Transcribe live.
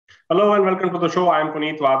Hello and welcome to the show. I'm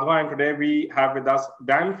Puneet Wadhwa, and today we have with us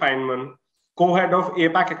Dan Fineman, co-head of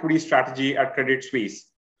APAC Equity Strategy at Credit Suisse.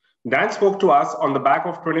 Dan spoke to us on the back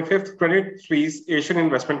of 25th Credit Suisse Asian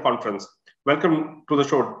Investment Conference. Welcome to the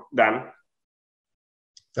show, Dan.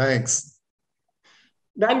 Thanks.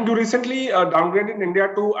 Dan, you recently downgraded India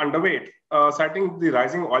to underweight, citing the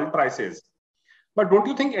rising oil prices. But don't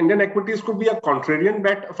you think Indian equities could be a contrarian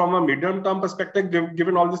bet from a medium-term perspective,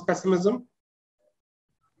 given all this pessimism?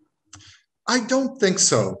 I don't think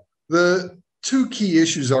so. The two key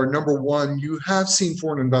issues are, number one, you have seen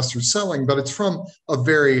foreign investors selling, but it's from a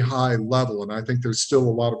very high level. And I think there's still a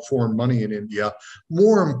lot of foreign money in India.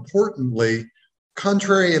 More importantly,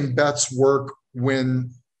 contrarian bets work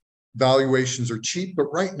when valuations are cheap,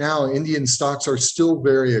 but right now Indian stocks are still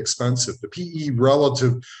very expensive. The PE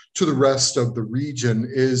relative to the rest of the region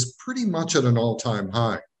is pretty much at an all-time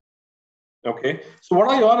high. Okay. So what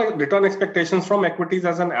are your return expectations from equities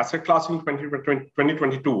as an asset class in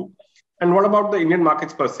 2022? And what about the Indian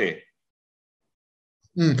markets per se?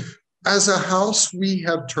 As a house, we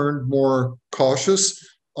have turned more cautious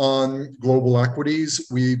on global equities.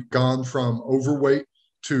 We've gone from overweight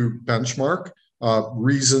to benchmark.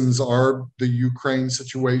 Reasons are the Ukraine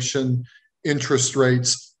situation, interest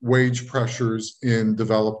rates, wage pressures in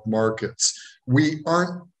developed markets. We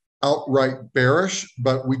aren't outright bearish,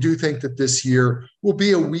 but we do think that this year will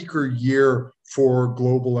be a weaker year for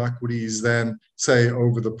global equities than, say,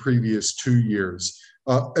 over the previous 2 years.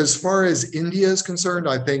 As far as India is concerned,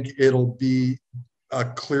 I think it'll be a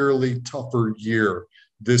clearly tougher year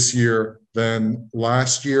this year than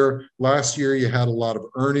last year. Last year, you had a lot of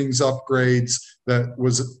earnings upgrades that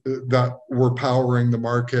were powering the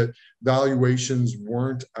market. Valuations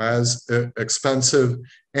weren't as expensive,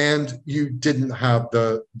 and you didn't have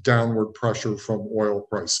the downward pressure from oil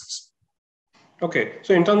prices. Okay,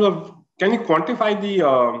 so in terms of, can you quantify the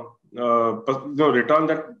return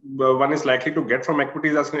that one is likely to get from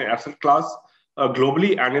equities as an asset class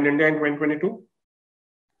globally and in India in 2022?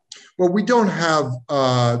 Well, we don't have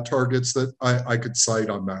targets that I could cite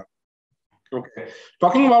on that. Okay.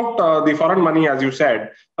 Talking about the foreign money, as you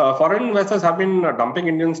said, foreign investors have been dumping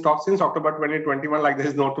Indian stocks since October 2021 like there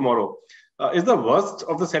is no tomorrow. Is the worst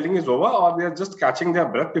of the selling is over, or they are just catching their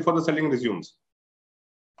breath before the selling resumes?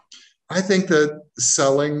 I think that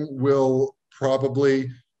selling will probably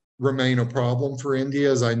remain a problem for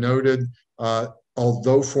India. As I noted,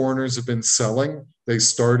 although foreigners have been selling, they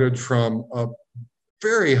started from a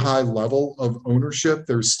very high level of ownership.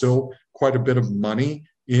 There's still quite a bit of money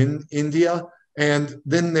in India. And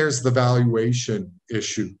then there's the valuation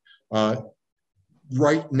issue.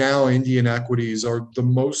 Right now, Indian equities are the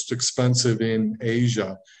most expensive in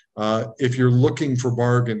Asia. If you're looking for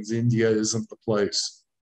bargains, India isn't the place.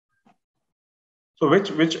 So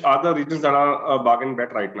which are the regions that are a bargain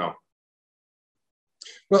bet right now?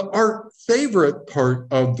 Well, our favorite part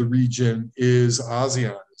of the region is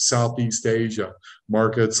ASEAN, Southeast Asia,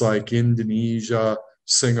 markets like Indonesia,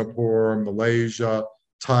 Singapore, Malaysia,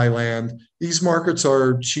 Thailand. These markets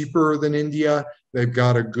are cheaper than India. They've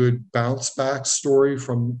got a good bounce back story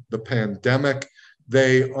from the pandemic.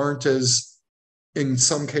 They aren't in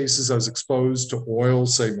some cases, as exposed to oil.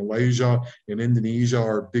 Say Malaysia and Indonesia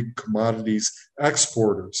are big commodities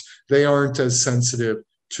exporters. They aren't as sensitive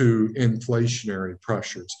to inflationary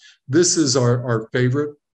pressures. This is our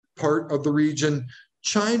favorite part of the region.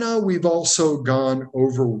 China, we've also gone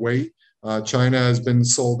overweight. China has been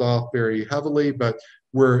sold off very heavily, but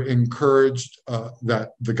we're encouraged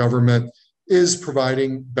that the government is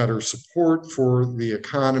providing better support for the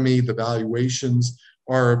economy. The valuations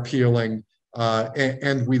are appealing,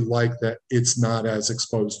 and we like that it's not as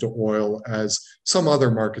exposed to oil as some other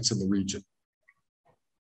markets in the region.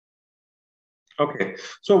 Okay,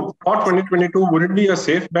 so for 2022, would it be a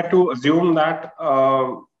safe bet to assume that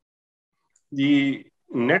the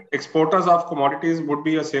net exporters of commodities would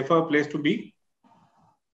be a safer place to be?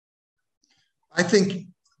 I think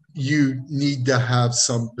you need to have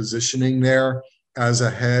some positioning there as a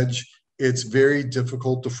hedge. It's very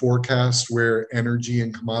difficult to forecast where energy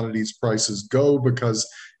and commodities prices go because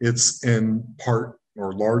it's in part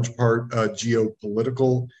or large part a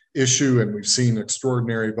geopolitical issue, and we've seen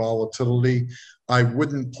extraordinary volatility. I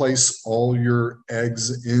wouldn't place all your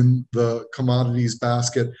eggs in the commodities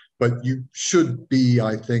basket, but you should be,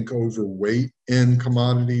 I think, overweight in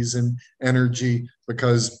commodities and energy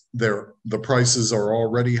because the prices are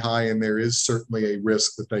already high, and there is certainly a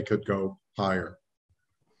risk that they could go higher.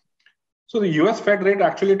 So the US Fed rate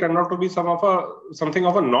actually turned out to be something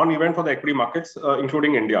of a non-event for the equity markets,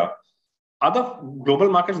 including India. Are the global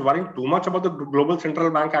markets worrying too much about the global central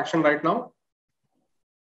bank action right now?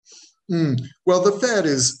 Well, the Fed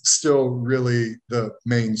is still really the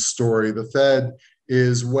main story. The Fed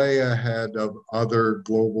is way ahead of other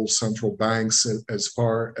global central banks as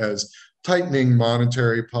far as tightening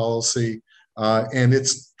monetary policy, and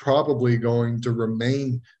it's probably going to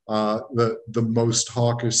remain the most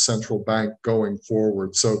hawkish central bank going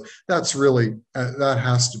forward. So that's really that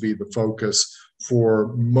has to be the focus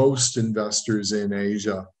for most investors in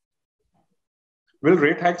Asia. Will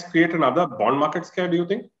rate hikes create another bond market scare, do you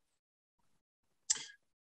think?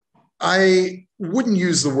 I wouldn't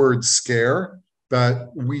use the word scare, but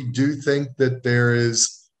we do think that there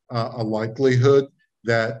is a likelihood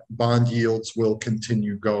that bond yields will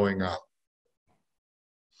continue going up.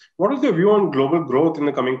 What is your view on global growth in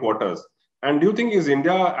the coming quarters? And do you think is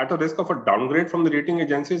India at a risk of a downgrade from the rating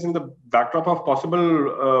agencies in the backdrop of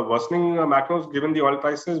possible worsening macros given the oil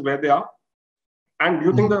prices where they are? And do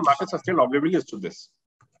you think the markets are still oblivious to this?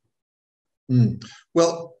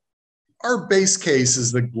 Well, our base case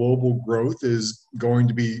is that global growth is going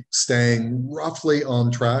to be staying roughly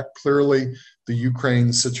on track. Clearly, the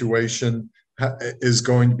Ukraine situation is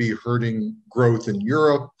going to be hurting growth in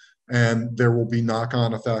Europe, and there will be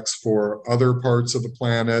knock-on effects for other parts of the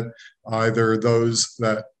planet, either those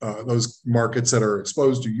markets that are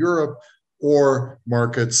exposed to Europe or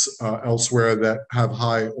markets elsewhere that have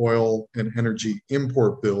high oil and energy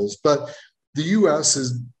import bills. But the U.S.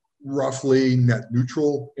 is roughly net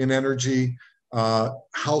neutral in energy.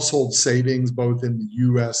 Household savings, both in the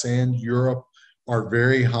US and Europe, are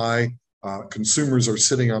very high. Consumers are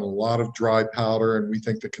sitting on a lot of dry powder, and we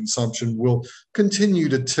think the consumption will continue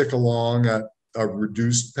to tick along at a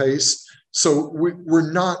reduced pace. So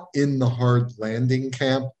we're not in the hard landing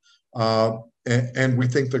camp, and we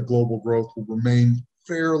think that global growth will remain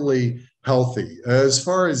fairly healthy. As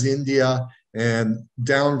far as India and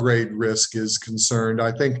downgrade risk is concerned,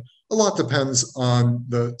 I think a lot depends on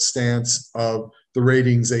the stance of the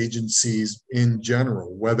ratings agencies in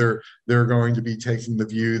general, whether they're going to be taking the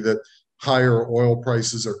view that higher oil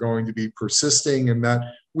prices are going to be persisting and that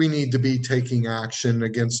we need to be taking action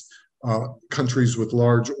against countries with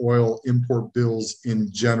large oil import bills in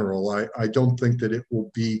general. I don't think that it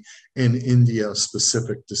will be an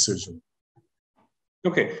India-specific decision.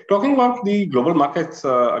 Okay, talking about the global markets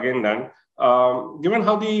again, Dan, given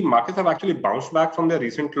how the markets have actually bounced back from their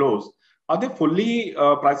recent lows, are they fully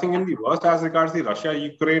pricing in the worst as regards the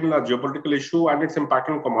Russia-Ukraine geopolitical issue and its impact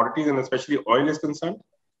on commodities and especially oil is concerned?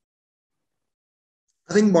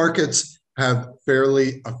 I think markets have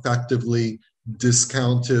fairly effectively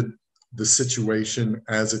discounted the situation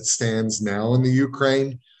as it stands now in the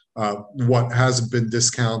Ukraine. What hasn't been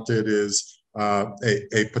discounted is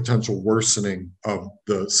a potential worsening of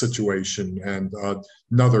the situation and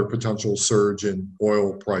another potential surge in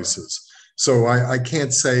oil prices. So I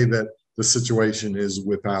can't say that the situation is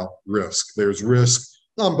without risk. There's risk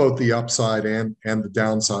on both the upside and the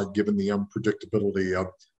downside given the unpredictability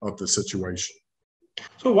of the situation.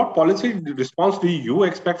 So what policy response do you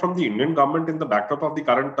expect from the Indian government in the backdrop of the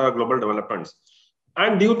current global developments?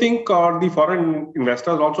 And do you think the foreign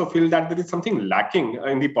investors also feel that there is something lacking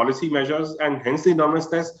in the policy measures and hence the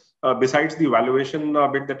nervousness besides the valuation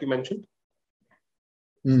bit that you mentioned?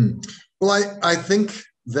 Well, I think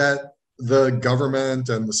that the government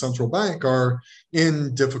and the central bank are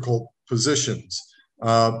in difficult positions.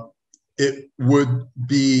 It would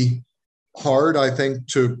be hard, I think,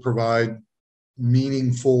 to provide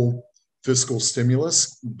meaningful fiscal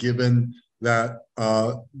stimulus given that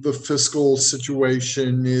the fiscal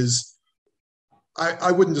situation is,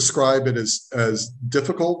 I wouldn't describe it as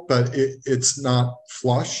difficult, but it's not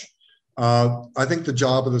flush. I think the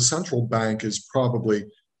job of the central bank is probably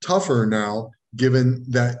tougher now, given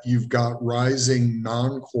that you've got rising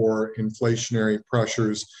non-core inflationary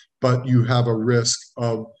pressures, but you have a risk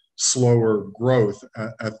of slower growth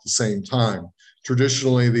at the same time.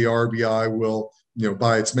 Traditionally, the RBI will,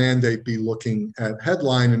 by its mandate, be looking at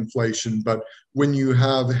headline inflation, but when you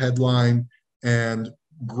have headline and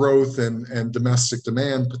growth and domestic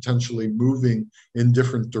demand potentially moving in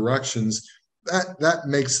different directions, that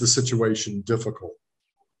makes the situation difficult.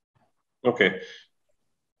 Okay.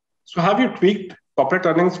 So have you tweaked corporate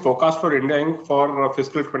earnings forecast for India Inc. for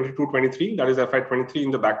fiscal 22-23, that is FY23,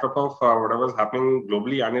 in the backdrop of whatever is happening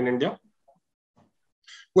globally and in India?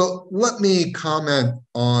 Well, let me comment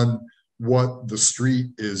on what the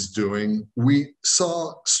street is doing. We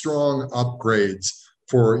saw strong upgrades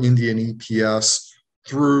for Indian EPS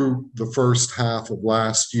through the first half of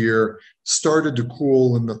last year, started to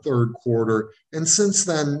cool in the third quarter, and since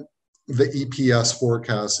then, the EPS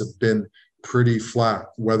forecasts have been pretty flat,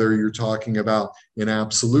 whether you're talking about in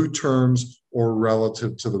absolute terms or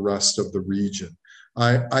relative to the rest of the region.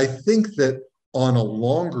 I think that on a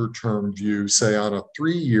longer term view, say on a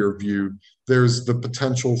 3-year view, there's the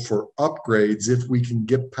potential for upgrades if we can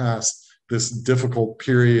get past this difficult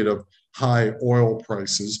period of high oil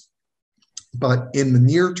prices. But in the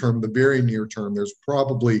near term, the very near term, there's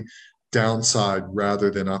probably downside rather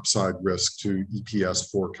than upside risk to EPS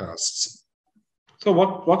forecasts. So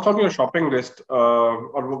what's on your shopping list,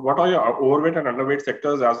 or what are your overweight and underweight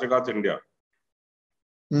sectors as regards India?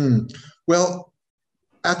 Well,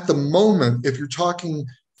 at the moment, if you're talking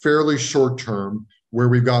fairly short term, where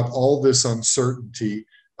we've got all this uncertainty,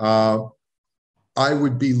 I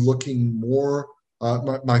would be looking more.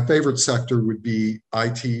 My favorite sector would be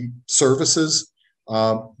IT services.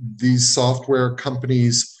 These software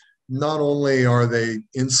companies, not only are they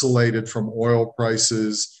insulated from oil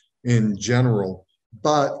prices in general,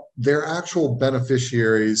 but they're actual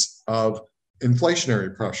beneficiaries of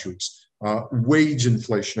inflationary pressures. Wage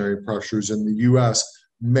inflationary pressures in the US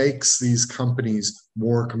makes these companies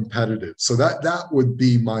more competitive. So that would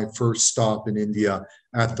be my first stop in India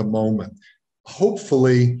at the moment.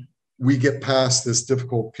 Hopefully, we get past this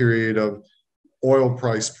difficult period of oil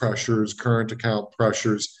price pressures, current account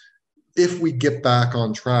pressures. If we get back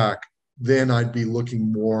on track, then I'd be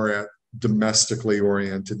looking more at domestically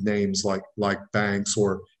oriented names like banks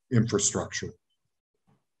or infrastructure.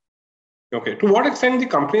 Okay. To what extent will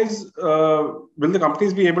the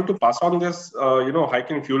companies be able to pass on this, hike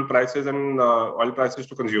in fuel prices and oil prices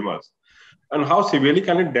to consumers, and how severely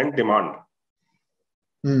can it dent demand?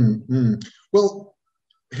 Well,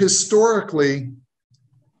 historically,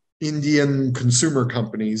 Indian consumer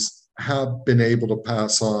companies have been able to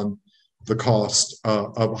pass on the cost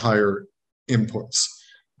of higher inputs,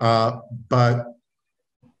 but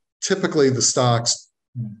typically the stocks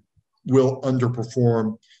will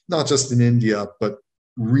underperform, not just in India, but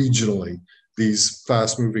regionally. These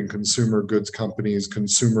fast-moving consumer goods companies,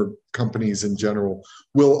 consumer companies in general,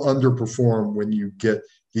 will underperform when you get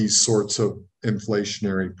these sorts of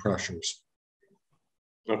inflationary pressures.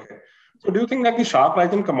 Okay. So do you think that the sharp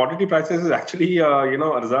rise in commodity prices is actually, a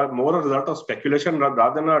result of speculation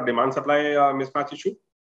rather than a demand-supply mismatch issue?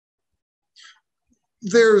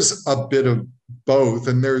 There's a bit of both,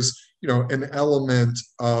 and there's an element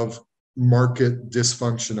of market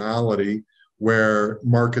dysfunctionality where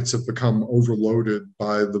markets have become overloaded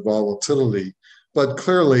by the volatility. But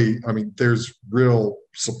clearly, there's real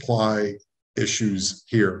supply issues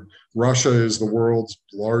here. Russia is the world's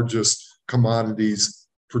largest commodities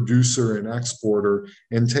producer and exporter,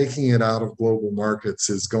 and taking it out of global markets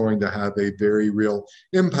is going to have a very real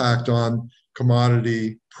impact on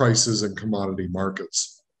commodity prices and commodity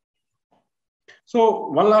markets. So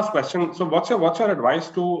one last question. So what's your advice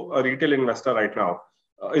to a retail investor right now?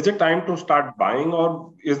 Is it time to start buying,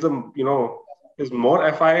 or is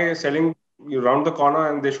more FI selling around the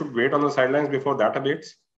corner and they should wait on the sidelines before that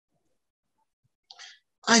abates?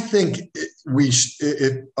 I think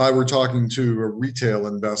if I were talking to a retail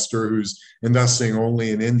investor who's investing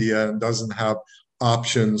only in India and doesn't have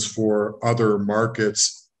options for other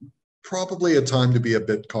markets, probably a time to be a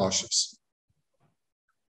bit cautious.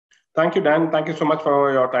 Thank you, Dan. Thank you so much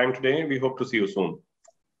for your time today. We hope to see you soon.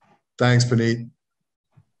 Thanks, Puneet.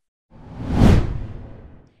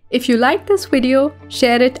 If you like this video,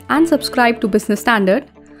 share it and subscribe to Business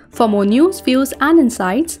Standard. For more news, views and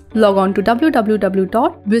insights, log on to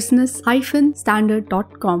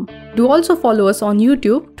www.business-standard.com. Do also follow us on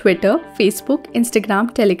YouTube, Twitter, Facebook,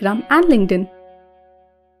 Instagram, Telegram and LinkedIn.